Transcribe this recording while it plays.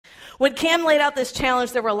When Cam laid out this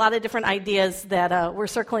challenge, there were a lot of different ideas that were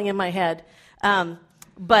circling in my head.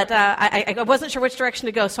 But I wasn't sure which direction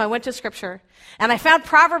to go, so I went to Scripture. And I found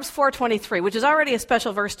Proverbs 4:23, which is already a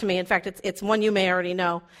special verse to me. In fact, it's one you may already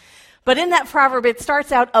know. But in that proverb, it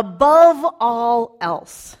starts out, above all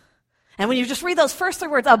else. And when you just read those first three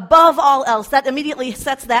words, above all else, that immediately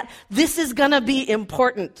sets that this is going to be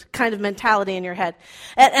important kind of mentality in your head.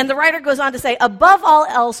 And the writer goes on to say, above all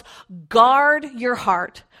else, guard your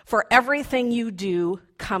heart, for everything you do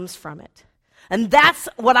comes from it. And that's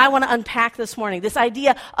what I want to unpack this morning, this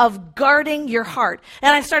idea of guarding your heart.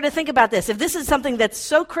 And I started to think about this. If this is something that's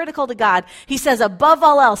so critical to God, he says, above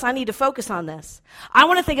all else, I need to focus on this. I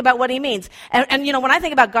want to think about what he means. And when I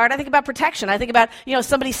think about guard, I think about protection. I think about,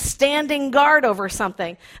 somebody standing guard over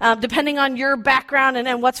something. Depending on your background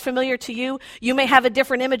and what's familiar to you, you may have a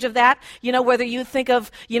different image of that. Whether you think of,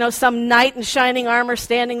 some knight in shining armor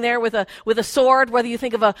standing there with a sword, whether you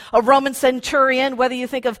think of a Roman centurion, whether you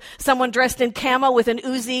think of someone dressed in camo with an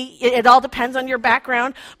Uzi, it all depends on your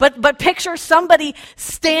background. But picture somebody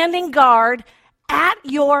standing guard at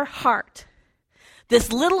your heart.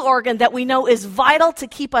 This little organ that we know is vital to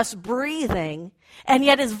keep us breathing, and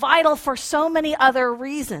yet is vital for so many other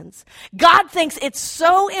reasons. God thinks it's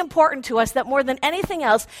so important to us that more than anything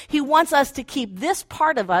else, he wants us to keep this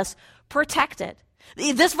part of us protected.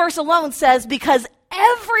 This verse alone says, because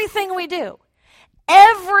everything we do,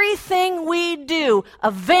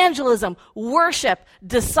 evangelism, worship,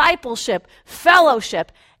 discipleship,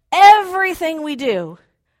 fellowship, everything we do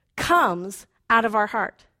comes out of our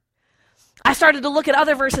heart. I started to look at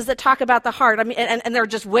other verses that talk about the heart. And there are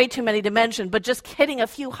just way too many to mention, but just hitting a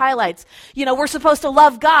few highlights. We're supposed to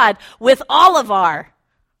love God with all of our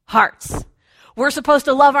hearts. We're supposed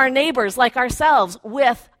to love our neighbors like ourselves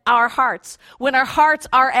with our hearts. When our hearts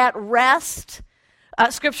are at rest,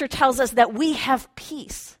 Scripture tells us that we have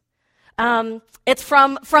peace. It's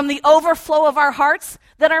from the overflow of our hearts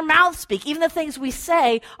that our mouths speak. Even the things we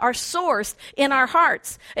say are sourced in our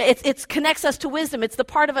hearts. It connects us to wisdom. It's the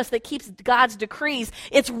part of us that keeps God's decrees.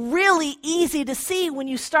 It's really easy to see when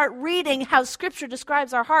you start reading how Scripture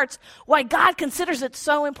describes our hearts, why God considers it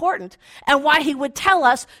so important and why he would tell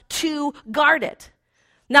us to guard it.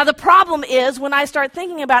 Now, the problem is when I start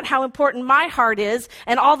thinking about how important my heart is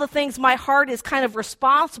and all the things my heart is kind of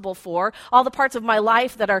responsible for, all the parts of my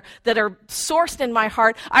life that are sourced in my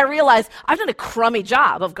heart, I realize I've done a crummy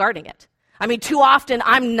job of guarding it. Too often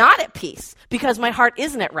I'm not at peace because my heart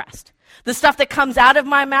isn't at rest. The stuff that comes out of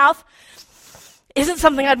my mouth isn't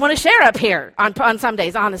something I'd want to share up here on some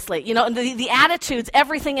days, honestly. The attitudes,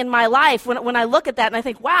 everything in my life, when I look at that and I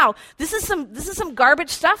think, wow, this is some garbage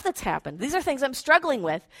stuff that's happened. These are things I'm struggling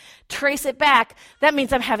with. Trace it back. That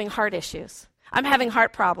means I'm having heart issues. I'm having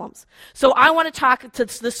heart problems. So I want to talk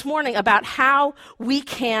this morning about how we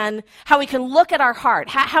can look at our heart,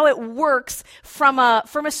 how it works from a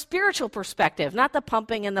spiritual perspective, not the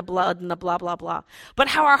pumping and the blood and the blah, blah, blah, but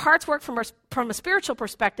how our hearts work from a spiritual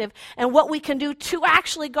perspective and what we can do to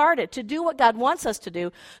actually guard it, to do what God wants us to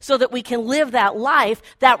do so that we can live that life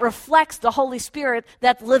that reflects the Holy Spirit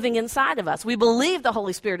that's living inside of us. We believe the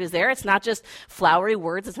Holy Spirit is there. It's not just flowery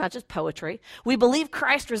words. It's not just poetry. We believe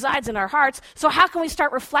Christ resides in our hearts. So how can we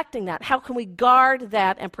start reflecting that? How can we guard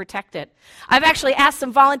that and protect it? I've actually asked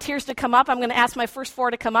some volunteers to come up. I'm going to ask my first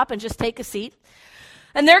four to come up and just take a seat.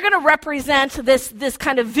 And they're going to represent this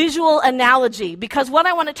kind of visual analogy, because what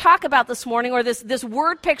I want to talk about this morning, or this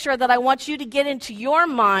word picture that I want you to get into your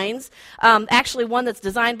minds, actually one that's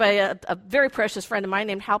designed by a very precious friend of mine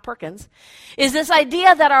named Hal Perkins, is this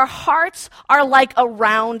idea that our hearts are like a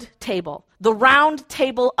round table, the round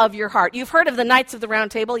table of your heart. You've heard of the Knights of the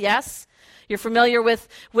Round Table, yes? You're familiar with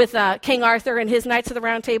King Arthur and his Knights of the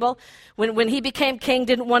Round Table? When he became king,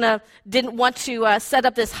 didn't want to set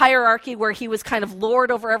up this hierarchy where he was kind of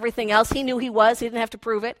lord over everything else. He knew he was. He didn't have to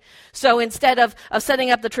prove it. So instead of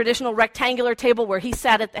setting up the traditional rectangular table where he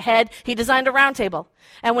sat at the head, he designed a round table.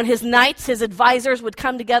 And when his knights, his advisors, would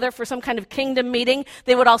come together for some kind of kingdom meeting,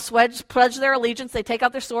 they would all pledge their allegiance. They'd take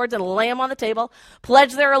out their swords and lay them on the table,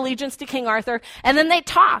 pledge their allegiance to King Arthur, and then they'd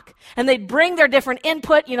talk. And they'd bring their different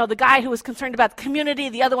input. The guy who was concerned about the community,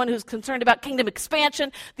 the other one who's concerned about kingdom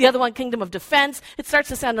expansion, the other one kingdom of defense. It starts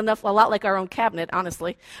to sound a lot like our own cabinet,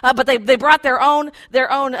 honestly. But they brought their own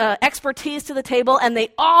expertise to the table, and they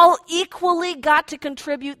all equally got to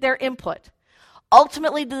contribute their input.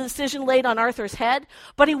 Ultimately, the decision laid on Arthur's head,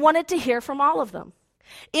 but he wanted to hear from all of them.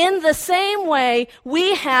 In the same way,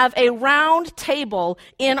 we have a round table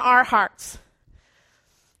in our hearts.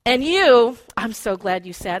 And I'm so glad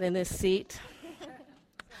you sat in this seat.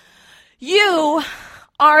 You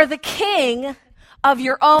are the king of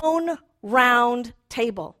your own round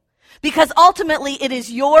table. Because ultimately it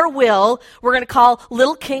is your will, we're going to call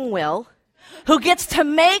little King Will, who gets to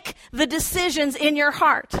make the decisions in your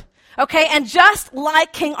heart. Okay, and just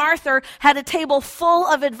like King Arthur had a table full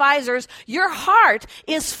of advisors, your heart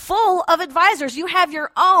is full of advisors. You have your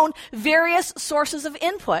own various sources of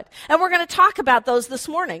input, and we're going to talk about those this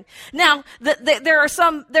morning. Now, there are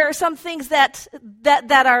some things that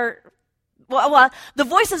are the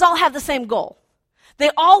voices all have the same goal. They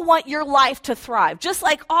all want your life to thrive. Just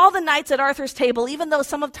like all the knights at Arthur's table, even though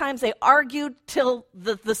sometimes they argued till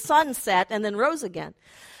the sun set and then rose again,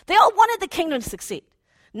 they all wanted the kingdom to succeed.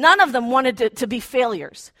 None of them wanted to be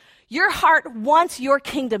failures. Your heart wants your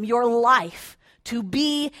kingdom, your life, to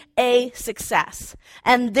be a success.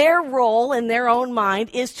 And their role in their own mind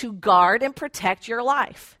is to guard and protect your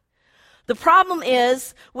life. The problem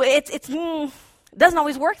is, it doesn't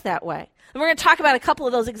always work that way. And we're going to talk about a couple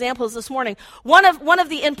of those examples this morning. One of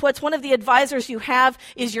the inputs, one of the advisors you have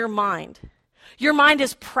is your mind. Your mind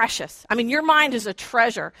is precious. I mean, your mind is a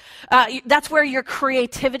treasure. That's where your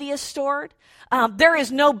creativity is stored. There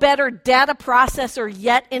is no better data processor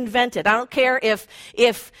yet invented. I don't care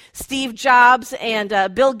if Steve Jobs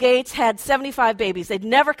and Bill Gates had 75 babies. They'd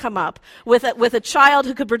never come up with a child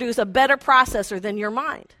who could produce a better processor than your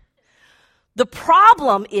mind. The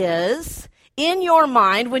problem is, in your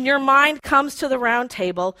mind, when your mind comes to the round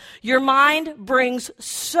table, your mind brings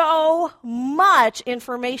so much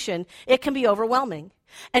information, it can be overwhelming.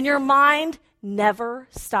 And your mind never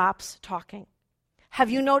stops talking.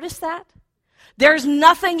 Have you noticed that? There's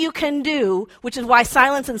nothing you can do, which is why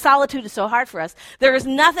silence and solitude is so hard for us. There is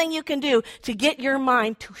nothing you can do to get your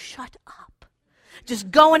mind to shut up.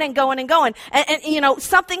 Just going and going and going. And you know,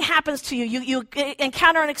 something happens to you. You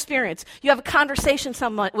encounter an experience. You have a conversation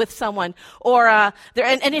with someone. Or an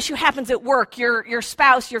issue happens at work. Your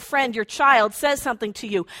spouse, your friend, your child says something to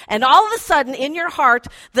you. And all of a sudden, in your heart,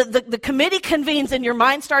 the committee convenes and your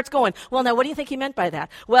mind starts going, well, now, what do you think he meant by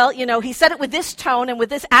that? Well, you know, he said it with this tone and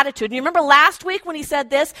with this attitude. And you remember last week when he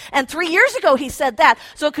said this? And 3 years ago he said that.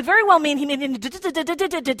 So it could very well mean he meant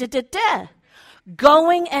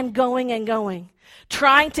going and going and going.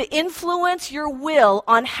 Trying to influence your will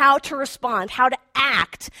on how to respond, how to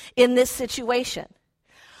act in this situation.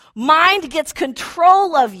 Mind gets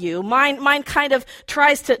control of you. Mind kind of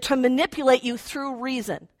tries to manipulate you through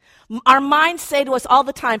reason. Our minds say to us all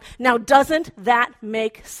the time, now doesn't that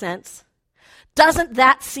make sense? Doesn't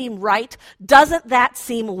that seem right? Doesn't that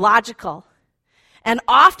seem logical? And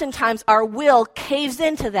oftentimes our will caves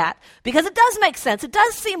into that because it does make sense. It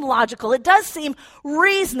does seem logical. It does seem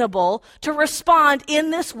reasonable to respond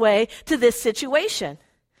in this way to this situation.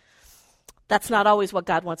 That's not always what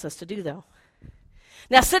God wants us to do, though.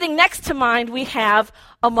 Now, sitting next to mind, we have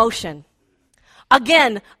emotion.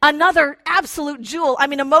 Again, another absolute jewel. I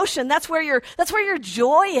mean, emotion, that's where your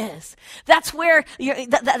joy is. That's where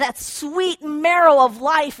that sweet marrow of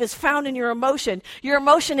life is found in your emotion. Your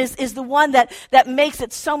emotion is the one that makes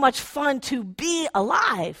it so much fun to be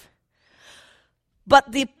alive.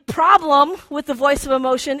 But the problem with the voice of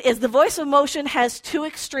emotion is the voice of emotion has two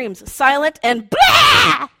extremes, silent and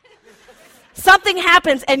blah! Something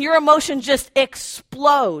happens and your emotion just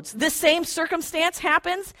explodes. This same circumstance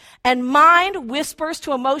happens and mind whispers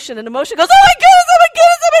to emotion and emotion goes, oh my goodness, oh my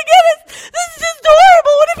goodness, oh my goodness. This is just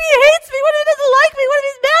horrible. What if he hates me? What if he doesn't like me? What if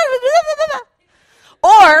he's mad at me?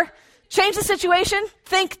 Or change the situation,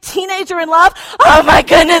 think teenager in love. Oh my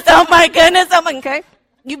goodness, oh my goodness, oh my, okay.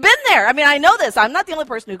 You've been there. I mean, I know this. I'm not the only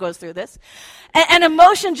person who goes through this. And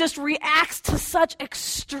emotion just reacts to such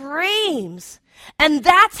extremes. And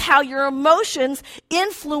that's how your emotions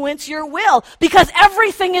influence your will, because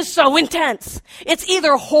everything is so intense. It's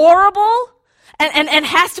either horrible and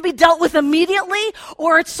has to be dealt with immediately,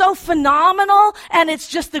 or it's so phenomenal and it's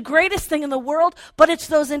just the greatest thing in the world, but it's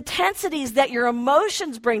those intensities that your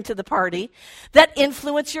emotions bring to the party that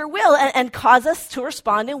influence your will and cause us to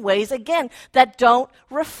respond in ways, again, that don't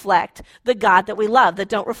reflect the God that we love, that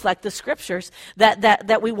don't reflect the scriptures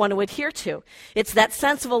that we want to adhere to. It's that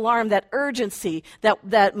sense of alarm, that urgency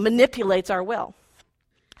that manipulates our will.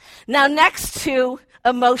 Now, next to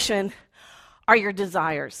emotion are your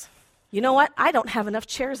desires. You know what? I don't have enough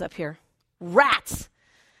chairs up here. Rats.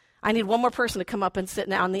 I need one more person to come up and sit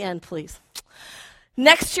now on the end, please.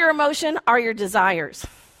 Next to your emotion are your desires.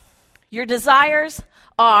 Your desires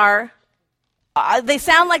are, they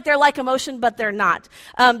sound like they're like emotion, but they're not.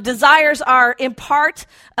 Desires are in part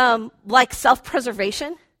like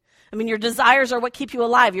self-preservation. I mean, your desires are what keep you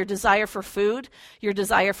alive. Your desire for food, your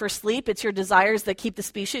desire for sleep, it's your desires that keep the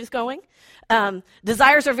species going.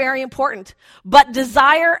 Desires are very important. But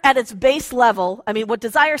desire at its base level, I mean, what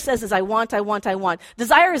desire says is I want.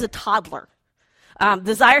 Desire is a toddler.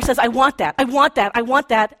 Desire says, I want that, I want that, I want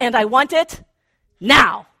that, and I want it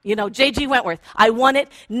now. J.G. Wentworth, I want it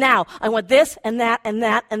now. I want this and that and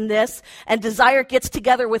that and this. And desire gets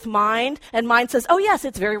together with mind, and mind says, oh yes,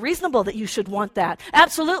 it's very reasonable that you should want that.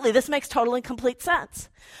 Absolutely, this makes total and complete sense.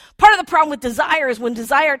 Part of the problem with desire is when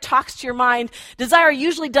desire talks to your mind, desire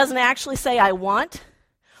usually doesn't actually say, I want.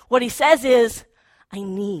 What he says is, I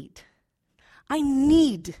need. I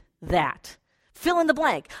need that. Fill in the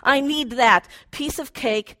blank. I need that. Piece of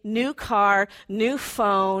cake, new car, new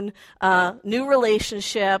phone, new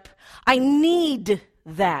relationship. I need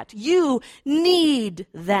that. You need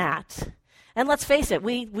that. And let's face it,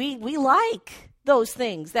 we like those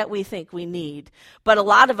things that we think we need. But a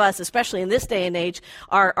lot of us, especially in this day and age,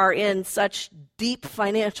 are in such deep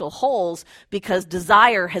financial holes because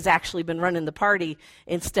desire has actually been running the party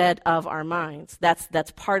instead of our minds.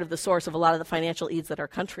 That's part of the source of a lot of the financial ease that our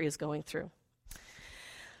country is going through.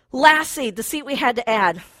 Last seat, the seat we had to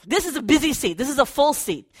add. This is a busy seat. This is a full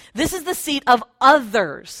seat. This is the seat of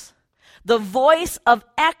others. The voice of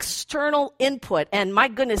external input. And my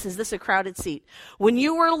goodness, is this a crowded seat. When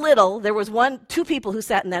you were little, there was two people who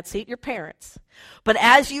sat in that seat, your parents. But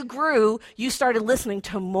as you grew, you started listening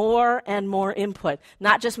to more and more input.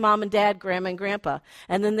 Not just mom and dad, grandma and grandpa.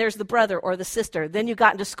 And then there's the brother or the sister. Then you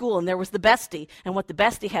got into school and there was the bestie and what the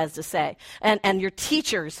bestie has to say. And your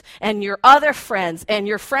teachers and your other friends and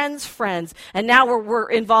your friends' friends. And now we're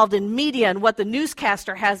involved in media and what the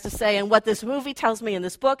newscaster has to say and what this movie tells me in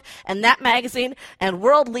this book and that magazine and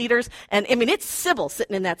world leaders. And I mean, it's Sybil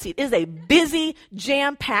sitting in that seat. It is a busy,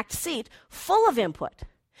 jam-packed seat full of input.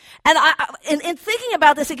 And in thinking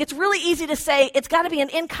about this, it gets really easy to say it's got to be an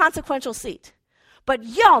inconsequential seat. But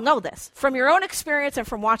y'all know this from your own experience and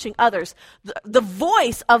from watching others. The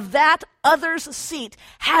voice of that other's seat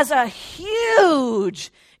has a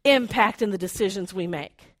huge impact in the decisions we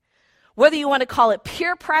make. Whether you want to call it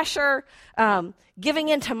peer pressure, giving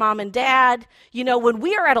in to mom and dad, when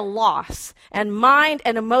we are at a loss and mind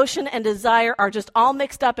and emotion and desire are just all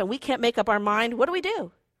mixed up and we can't make up our mind, what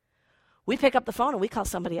do? We pick up the phone and we call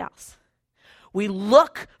somebody else. We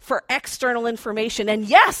look for external information. And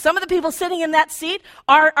yes, some of the people sitting in that seat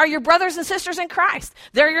are your brothers and sisters in Christ.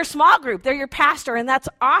 They're your small group. They're your pastor, and that's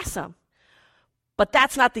awesome. But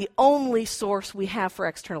that's not the only source we have for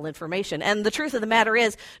external information. And the truth of the matter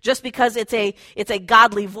is, just because it's a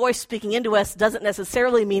godly voice speaking into us doesn't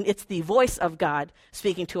necessarily mean it's the voice of God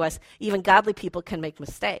speaking to us. Even godly people can make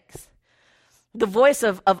mistakes. The voice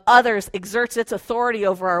of others exerts its authority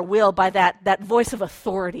over our will by that voice of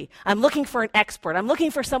authority. I'm looking for an expert. I'm looking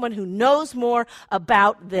for someone who knows more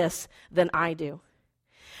about this than I do.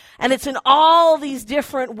 And it's in all these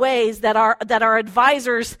different ways that our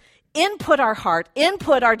advisors input our heart,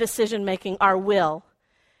 input our decision-making, our will.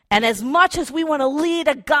 And as much as we want to lead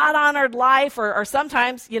a God-honored life, or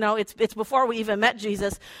sometimes, it's before we even met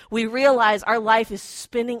Jesus, we realize our life is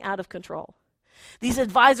spinning out of control. These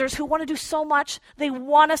advisors who want to do so much, they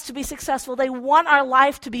want us to be successful. They want our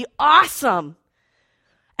life to be awesome.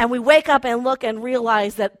 And we wake up and look and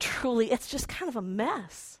realize that truly it's just kind of a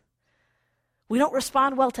mess. We don't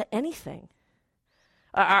respond well to anything.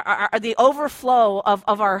 The overflow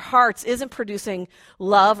of our hearts isn't producing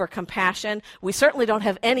love or compassion. We certainly don't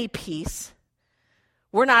have any peace.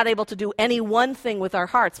 We're not able to do any one thing with our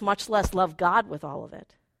hearts, much less love God with all of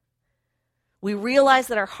it. We realize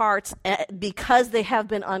that our hearts, because they have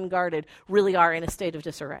been unguarded, really are in a state of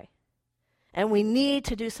disarray. And we need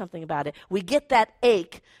to do something about it. We get that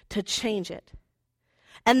ache to change it.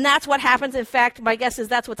 And that's what happens. In fact, my guess is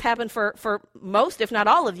that's what's happened for most, if not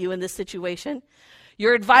all of you in this situation.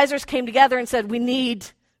 Your advisors came together and said, we need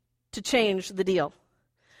to change the deal.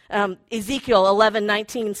 Ezekiel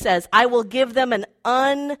 11:19 says, I will give them an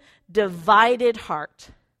undivided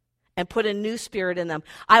heart and put a new spirit in them.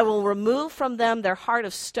 I will remove from them their heart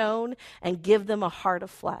of stone and give them a heart of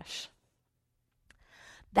flesh.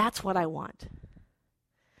 That's what I want.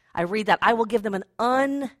 I read that. I will give them an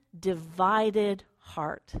undivided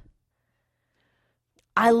heart.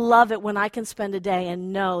 I love it when I can spend a day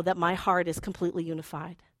and know that my heart is completely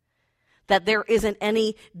unified. That there isn't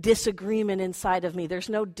any disagreement inside of me. There's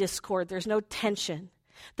no discord. There's no tension.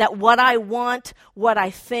 That what I want, what I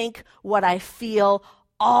think, what I feel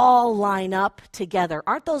all line up together.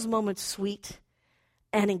 Aren't those moments sweet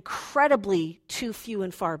and incredibly too few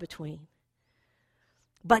and far between?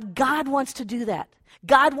 But God wants to do that.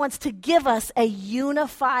 God wants to give us a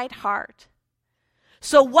unified heart.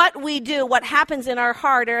 So what we do, what happens in our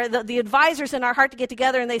heart, are the advisors in our heart to get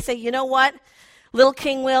together and they say, you know what, little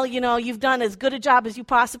King Will, you've done as good a job as you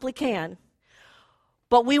possibly can.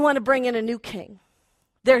 But we want to bring in a new king.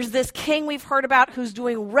 There's this king we've heard about who's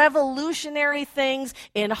doing revolutionary things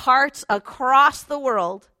in hearts across the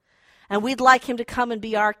world, and we'd like him to come and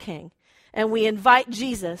be our king. And we invite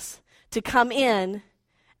Jesus to come in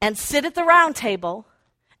and sit at the round table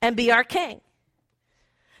and be our king.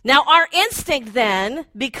 Now, our instinct then,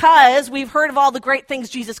 because we've heard of all the great things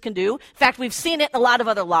Jesus can do, in fact, we've seen it in a lot of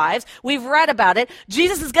other lives, we've read about it,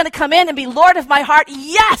 Jesus is going to come in and be Lord of my heart.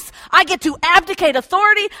 Yes, I get to abdicate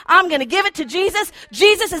authority. I'm going to give it to Jesus.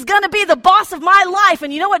 Jesus is going to be the boss of my life.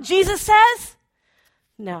 And you know what Jesus says?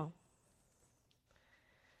 No.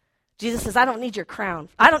 Jesus says, I don't need your crown.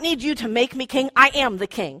 I don't need you to make me king. I am the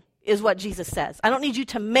king, is what Jesus says. I don't need you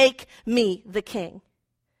to make me the king.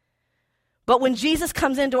 But when Jesus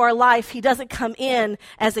comes into our life, he doesn't come in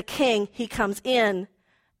as a king. He comes in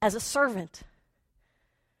as a servant.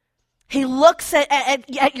 He looks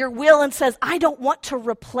at your will and says, I don't want to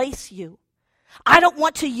replace you. I don't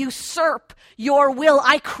want to usurp your will.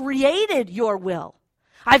 I created your will.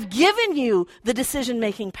 I've given you the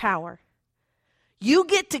decision-making power. You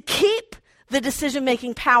get to keep the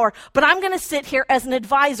decision-making power, but I'm going to sit here as an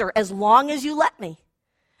advisor as long as you let me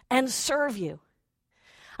and serve you.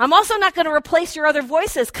 I'm also not going to replace your other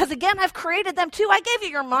voices because, again, I've created them too. I gave you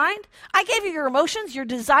your mind. I gave you your emotions, your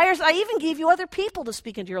desires. I even gave you other people to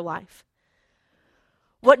speak into your life.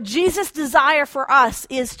 What Jesus' desire for us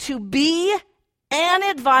is to be an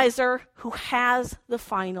advisor who has the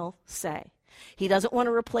final say. He doesn't want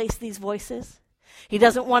to replace these voices. He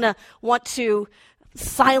doesn't want to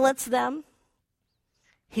silence them.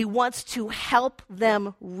 He wants to help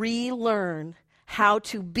them relearn how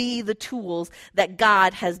to be the tools that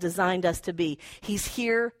God has designed us to be. He's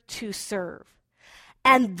here to serve.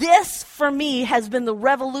 And this, for me, has been the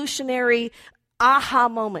revolutionary aha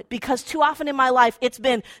moment, because too often in my life, it's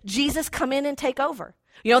been, Jesus, come in and take over.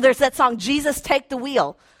 You know, there's that song, Jesus, take the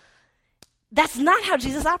wheel. That's not how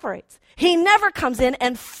Jesus operates. He never comes in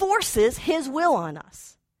and forces his will on us.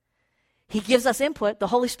 He gives us input. The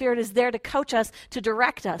Holy Spirit is there to coach us, to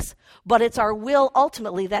direct us. But it's our will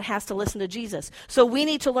ultimately that has to listen to Jesus. So we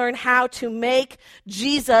need to learn how to make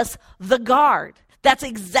Jesus the guard. That's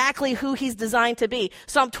exactly who he's designed to be.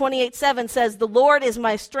 Psalm 28:7 says, the Lord is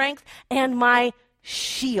my strength and my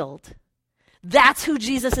shield. That's who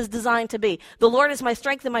Jesus is designed to be. The Lord is my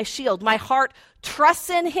strength and my shield. My heart trusts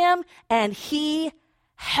in him and he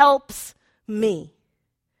helps me.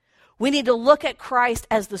 We need to look at Christ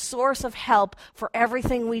as the source of help for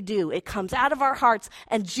everything we do. It comes out of our hearts,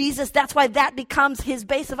 and Jesus, that's why that becomes his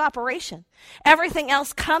base of operation. Everything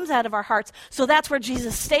else comes out of our hearts, so that's where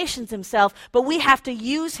Jesus stations himself, but we have to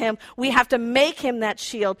use him. We have to make him that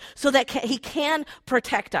shield so that he can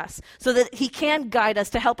protect us, so that he can guide us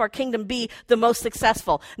to help our kingdom be the most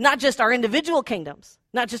successful, not just our individual kingdoms.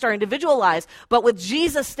 Not just our individual lives, but with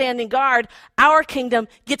Jesus standing guard, our kingdom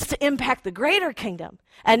gets to impact the greater kingdom.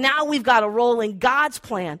 And now we've got a role in God's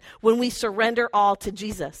plan when we surrender all to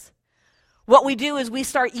Jesus. What we do is we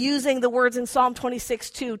start using the words in Psalm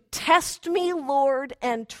 26:2, test me, Lord,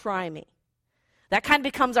 and try me. That kind of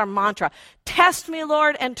becomes our mantra. Test me,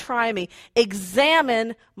 Lord, and try me.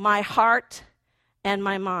 Examine my heart and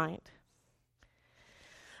my mind.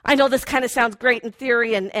 I know this kind of sounds great in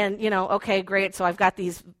theory and okay, great, so I've got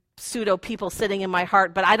these pseudo people sitting in my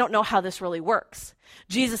heart, but I don't know how this really works.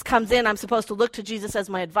 Jesus comes in, I'm supposed to look to Jesus as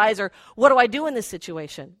my advisor. What do I do in this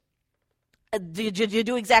situation? You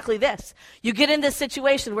do exactly this. You get in this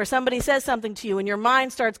situation where somebody says something to you and your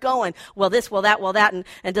mind starts going, well, this, well, that,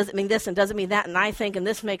 and does it mean this, and does it mean that, and I think, and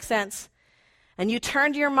this makes sense. And you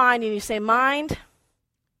turn to your mind and you say, mind,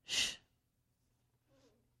 shh.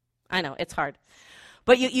 I know, it's hard.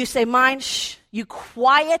 But you say, mind, shh. You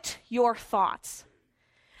quiet your thoughts.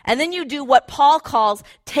 And then you do what Paul calls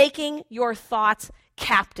taking your thoughts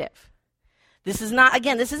captive. This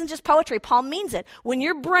isn't just poetry. Paul means it. When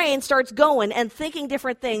your brain starts going and thinking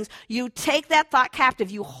different things, you take that thought captive.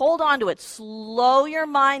 You hold on to it. Slow your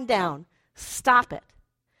mind down. Stop it.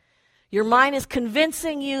 Your mind is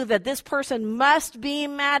convincing you that this person must be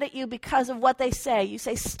mad at you because of what they say. You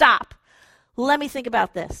say, stop. Let me think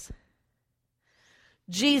about this.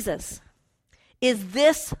 Jesus, is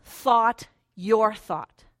this thought your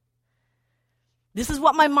thought? This is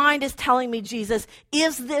what my mind is telling me, Jesus.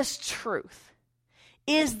 Is this truth?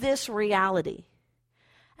 Is this reality?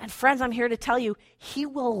 And friends, I'm here to tell you, he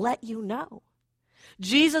will let you know.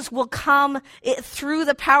 Jesus will come through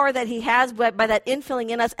the power that he has by that infilling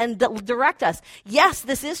in us and direct us. Yes,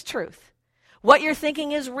 this is truth. What you're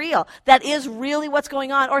thinking is real. That is really what's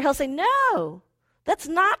going on. Or he'll say, no, that's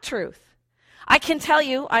not truth. I can tell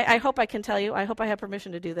you, I hope I can tell you, I hope I have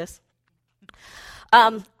permission to do this.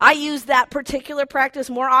 I use that particular practice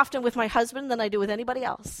more often with my husband than I do with anybody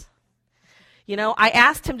else. You know, I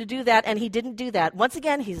asked him to do that, and he didn't do that. Once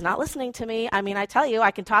again, he's not listening to me. I mean, I tell you,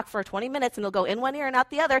 I can talk for 20 minutes, and he'll go in one ear and out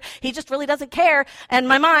the other. He just really doesn't care, and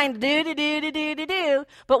my mind, do.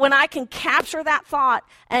 But when I can capture that thought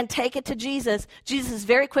and take it to Jesus, Jesus is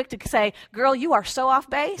very quick to say, girl, you are so off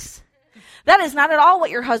base. That is not at all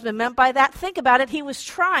what your husband meant by that. Think about it. He was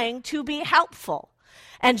trying to be helpful.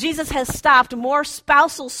 And Jesus has stopped more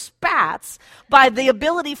spousal spats by the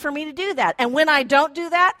ability for me to do that. And when I don't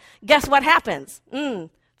do that, guess what happens?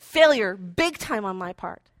 Failure, big time on my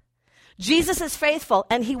part. Jesus is faithful,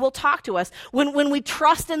 and he will talk to us. When we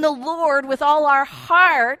trust in the Lord with all our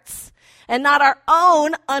hearts and not our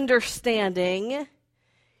own understanding,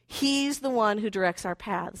 he's the one who directs our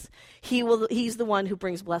paths. He's the one who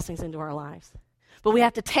brings blessings into our lives. But we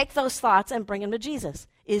have to take those thoughts and bring them to Jesus.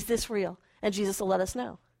 Is this real? And Jesus will let us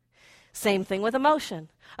know. Same thing with emotion.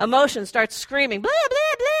 Emotion starts screaming, blah, blah,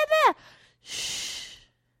 blah, blah. Shh.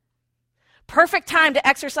 Perfect time to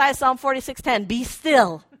exercise Psalm 46:10. Be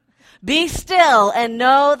still. Be still and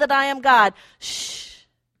know that I am God. Shh.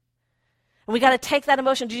 And we got to take that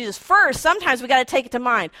emotion to Jesus. First, sometimes we got to take it to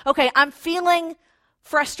mind. Okay, I'm feeling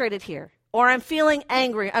frustrated here. Or I'm feeling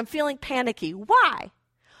angry. I'm feeling panicky. Why?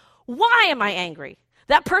 Why am I angry?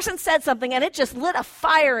 That person said something and it just lit a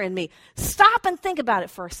fire in me. Stop and think about it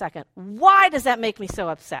for a second. Why does that make me so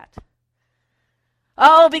upset?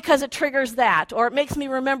 Oh, because it triggers that, or it makes me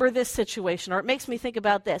remember this situation, or it makes me think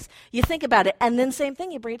about this. You think about it, and then same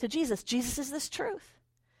thing, you bring it to Jesus. Jesus, is this truth?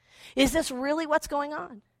 Is this really what's going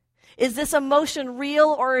on? Is this emotion real,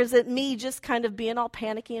 or is it me just kind of being all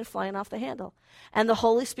panicky and flying off the handle? And the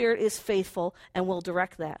Holy Spirit is faithful and will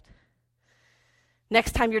direct that.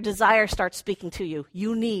 Next time your desire starts speaking to you,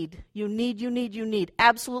 you need,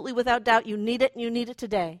 absolutely without doubt, you need it, and you need it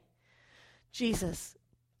today. Jesus,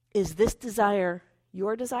 is this desire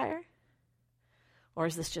your desire? Or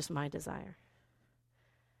is this just my desire?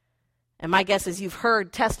 And my guess is you've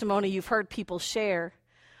heard testimony, you've heard people share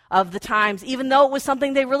of the times, even though it was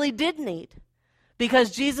something they really did need.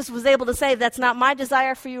 Because Jesus was able to say, that's not my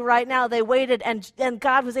desire for you right now. They waited, and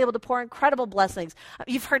God was able to pour incredible blessings.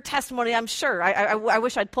 You've heard testimony, I'm sure. I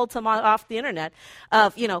wish I'd pulled some off the internet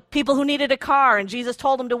of, people who needed a car, and Jesus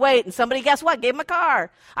told them to wait, and somebody, guess what, gave them a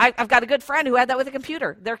car. I've got a good friend who had that with a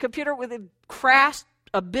computer. Their computer with a crashed,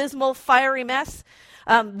 abysmal, fiery mess.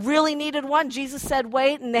 Really needed one. Jesus said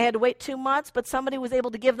wait, and they had to wait 2 months, but somebody was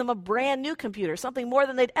able to give them a brand new computer, something more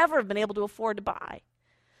than they'd ever have been able to afford to buy.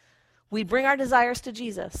 We bring our desires to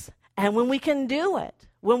Jesus, and when we can do it,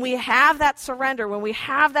 when we have that surrender, when we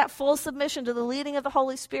have that full submission to the leading of the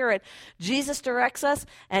Holy Spirit, Jesus directs us,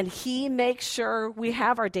 and he makes sure we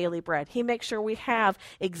have our daily bread. He makes sure we have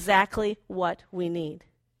exactly what we need.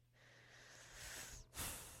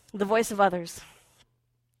 The voice of others.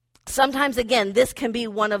 Sometimes, again, this can be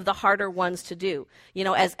one of the harder ones to do.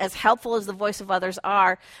 As helpful as the voice of others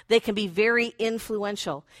are, they can be very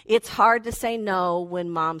influential. It's hard to say no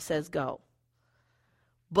when mom says go.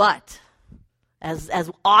 But as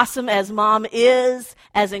awesome as mom is,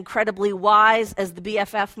 as incredibly wise as the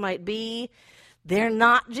BFF might be, they're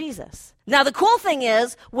not Jesus. Now, the cool thing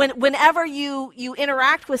is, whenever you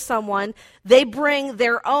interact with someone, they bring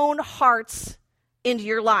their own hearts into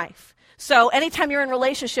your life. So anytime you're in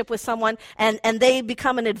relationship with someone and they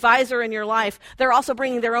become an advisor in your life, they're also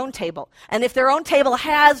bringing their own table. And if their own table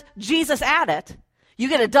has Jesus at it, you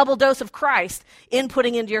get a double dose of Christ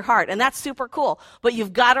inputting into your heart. And that's super cool. But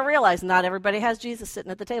you've got to realize not everybody has Jesus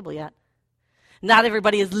sitting at the table yet. Not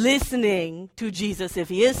everybody is listening to Jesus if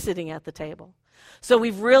he is sitting at the table. So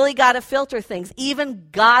we've really got to filter things. Even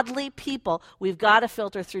godly people, we've got to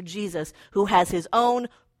filter through Jesus, who has his own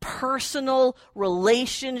personal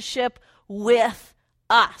relationship with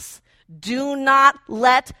us. Do not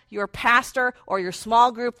let your pastor or your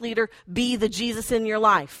small group leader be the Jesus in your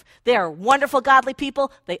life. They are wonderful, godly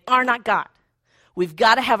people. They are not God. We've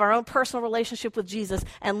got to have our own personal relationship with Jesus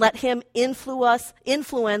and let him influence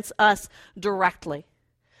us directly.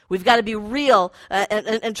 We've got to be real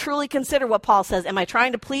and truly consider what Paul says. Am I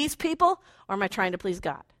trying to please people, or am I trying to please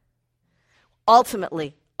God?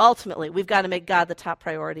 Ultimately, we've got to make God the top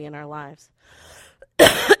priority in our lives.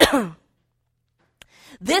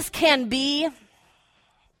 This can be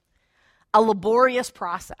a laborious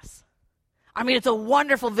process. I mean, it's a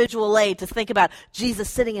wonderful visual aid to think about Jesus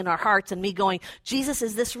sitting in our hearts and me going, Jesus,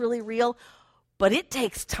 is this really real? But it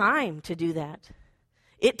takes time to do that.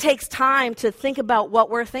 It takes time to think about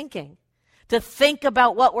what we're thinking, to think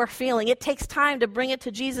about what we're feeling. It takes time to bring it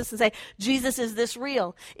to Jesus and say, Jesus, is this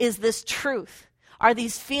real? Is this truth? Are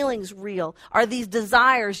these feelings real? Are these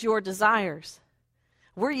desires your desires?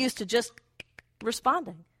 We're used to just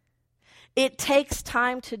responding. It takes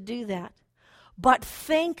time to do that. But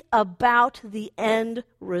think about the end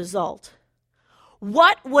result.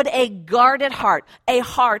 What would a guarded heart, a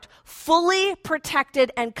heart fully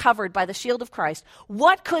protected and covered by the shield of Christ,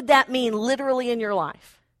 what could that mean literally in your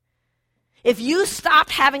life? If you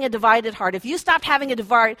stopped having a divided heart, if you stopped having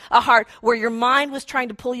a heart where your mind was trying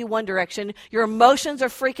to pull you one direction, your emotions are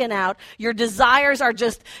freaking out, your desires are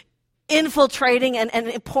just infiltrating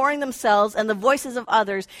and pouring themselves and the voices of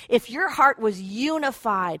others, if your heart was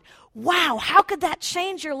unified, wow, how could that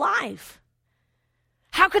change your life?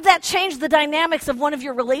 How could that change the dynamics of one of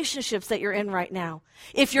your relationships that you're in right now?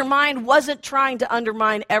 If your mind wasn't trying to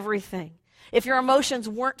undermine everything, if your emotions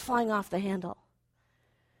weren't flying off the handle,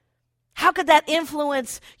 how could that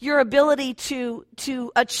influence your ability to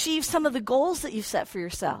achieve some of the goals that you've set for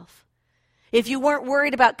yourself? If you weren't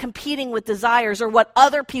worried about competing with desires or what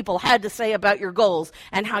other people had to say about your goals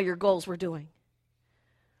and how your goals were doing?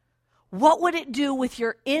 What would it do with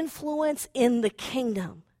your influence in the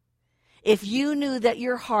kingdom if you knew that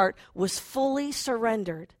your heart was fully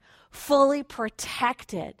surrendered, fully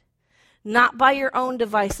protected, not by your own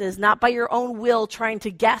devices, not by your own will trying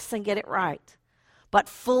to guess and get it right, but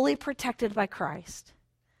fully protected by Christ,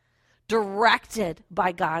 directed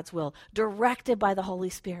by God's will, directed by the Holy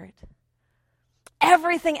Spirit?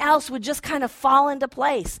 Everything else would just kind of fall into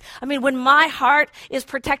place. I mean, when my heart is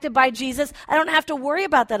protected by Jesus, I don't have to worry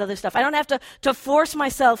about that other stuff. I don't have to force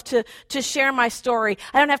myself to share my story.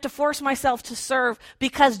 I don't have to force myself to serve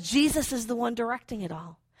because Jesus is the one directing it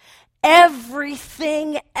all.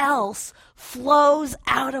 Everything else flows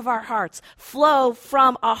out of our hearts, flow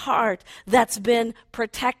from a heart that's been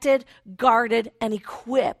protected, guarded, and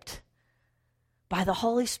equipped by the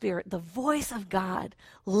Holy Spirit, the voice of God,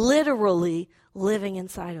 literally living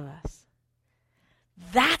inside of us.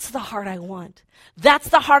 That's the heart I want. That's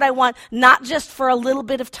the heart I want, not just for a little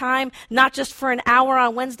bit of time, not just for an hour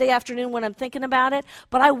on Wednesday afternoon when I'm thinking about it,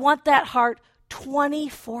 but I want that heart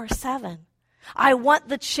 24/7. I want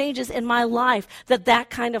the changes in my life that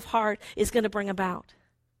kind of heart is going to bring about.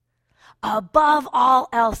 Above all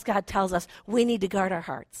else, God tells us we need to guard our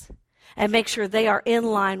hearts and make sure they are in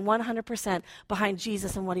line 100% behind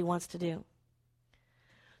Jesus and what he wants to do.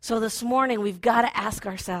 So this morning, we've got to ask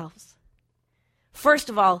ourselves, first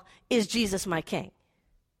of all, is Jesus my king?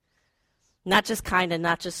 Not just kind of,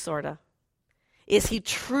 not just sort of. Is he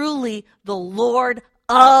truly the Lord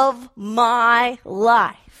of my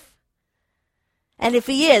life? And if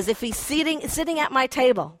he is, if he's sitting at my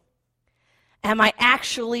table, am I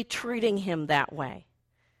actually treating him that way?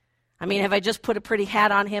 I mean, have I just put a pretty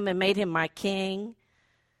hat on him and made him my king?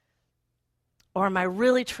 Or am I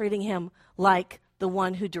really treating him like the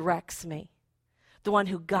one who directs me, the one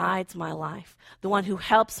who guides my life, the one who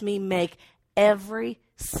helps me make every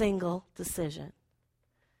single decision?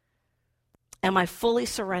 Am I fully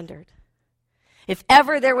surrendered? If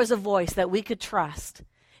ever there was a voice that we could trust,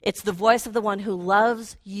 it's the voice of the one who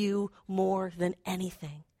loves you more than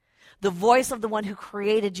anything, the voice of the one who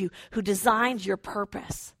created you, who designed your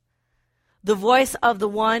purpose, the voice of the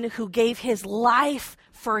one who gave his life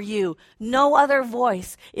for you. No other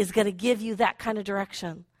voice is going to give you that kind of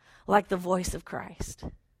direction like the voice of Christ.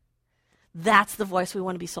 That's the voice we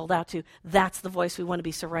want to be sold out to. That's the voice we want to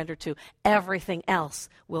be surrendered to. Everything else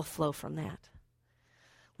will flow from that.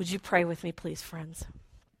 Would you pray with me, please, friends?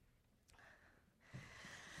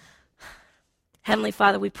 Heavenly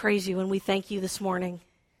Father, we praise you and we thank you this morning.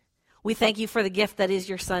 We thank you for the gift that is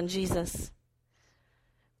your Son, Jesus.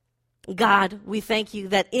 God, we thank you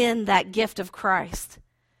that in that gift of Christ,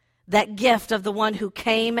 that gift of the one who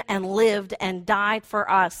came and lived and died for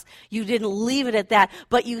us, you didn't leave it at that,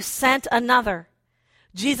 but you sent another.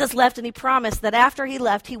 Jesus left and he promised that after he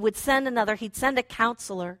left, he would send another. He'd send a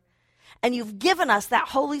counselor. And you've given us that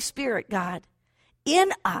Holy Spirit, God,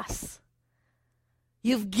 in us.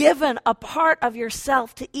 You've given a part of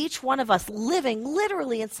yourself to each one of us, living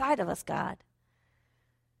literally inside of us, God,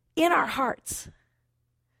 in our hearts.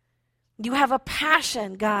 You have a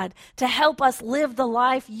passion, God, to help us live the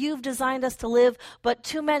life you've designed us to live, but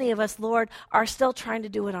too many of us, Lord, are still trying to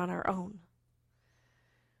do it on our own.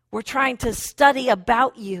 We're trying to study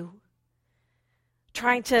about you,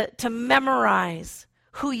 trying to memorize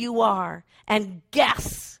who you are and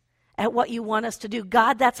guess at what you want us to do.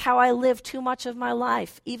 God, that's how I live too much of my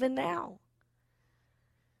life, even now.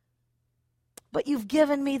 But you've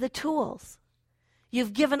given me the tools.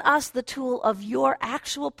 You've given us the tool of your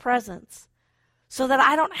actual presence so that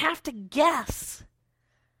I don't have to guess.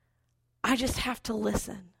 I just have to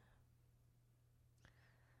listen.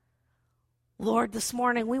 Lord, this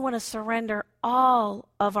morning we want to surrender all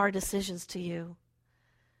of our decisions to you.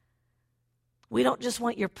 We don't just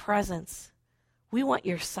want your presence. We want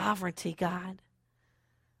your sovereignty, God.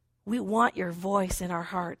 We want your voice in our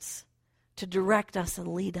hearts to direct us and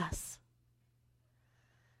lead us.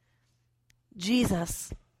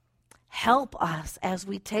 Jesus, help us as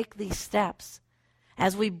we take these steps,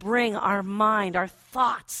 as we bring our mind, our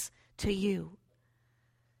thoughts to you.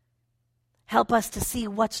 Help us to see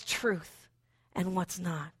what's truth and what's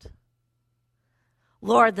not.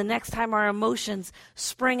 Lord, the next time our emotions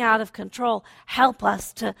spring out of control, help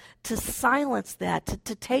us to silence that,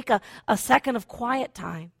 to take a second of quiet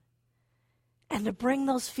time and to bring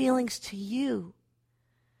those feelings to you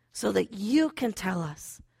so that you can tell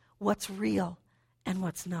us what's real and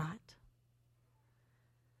what's not.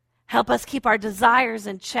 Help us keep our desires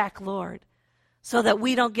in check, Lord, so that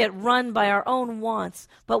we don't get run by our own wants,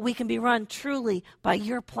 but we can be run truly by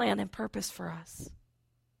your plan and purpose for us.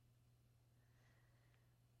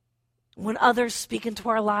 When others speak into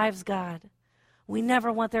our lives, God, we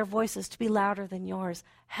never want their voices to be louder than yours.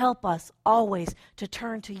 Help us always to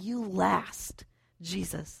turn to you last,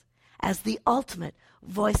 Jesus, as the ultimate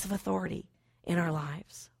voice of authority in our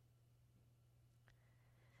lives.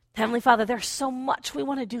 Heavenly Father, there's so much we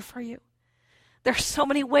want to do for you. There's so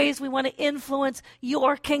many ways we want to influence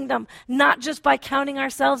your kingdom, not just by counting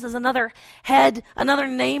ourselves as another head, another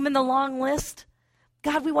name in the long list.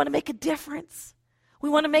 God, we want to make a difference. We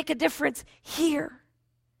want to make a difference here.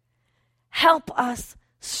 Help us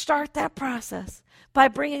start that process by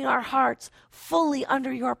bringing our hearts fully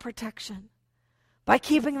under your protection, by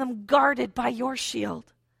keeping them guarded by your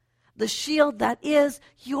shield, the shield that is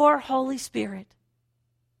your Holy Spirit.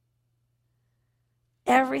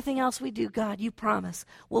 Everything else we do, God, you promise,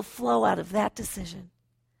 will flow out of that decision.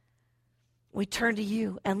 We turn to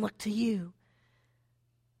you and look to you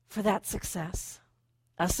for that success,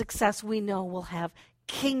 a success we know will have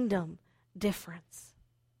kingdom difference.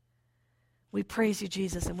 We praise you,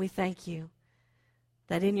 Jesus, and we thank you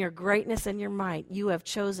that in your greatness and your might, you have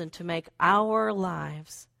chosen to make our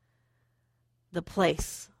lives the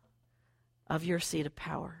place of your seat of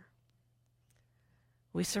power.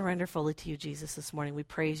 We surrender fully to you, Jesus, this morning. We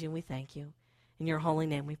praise you and we thank you. In your holy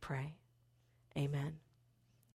name we pray. Amen.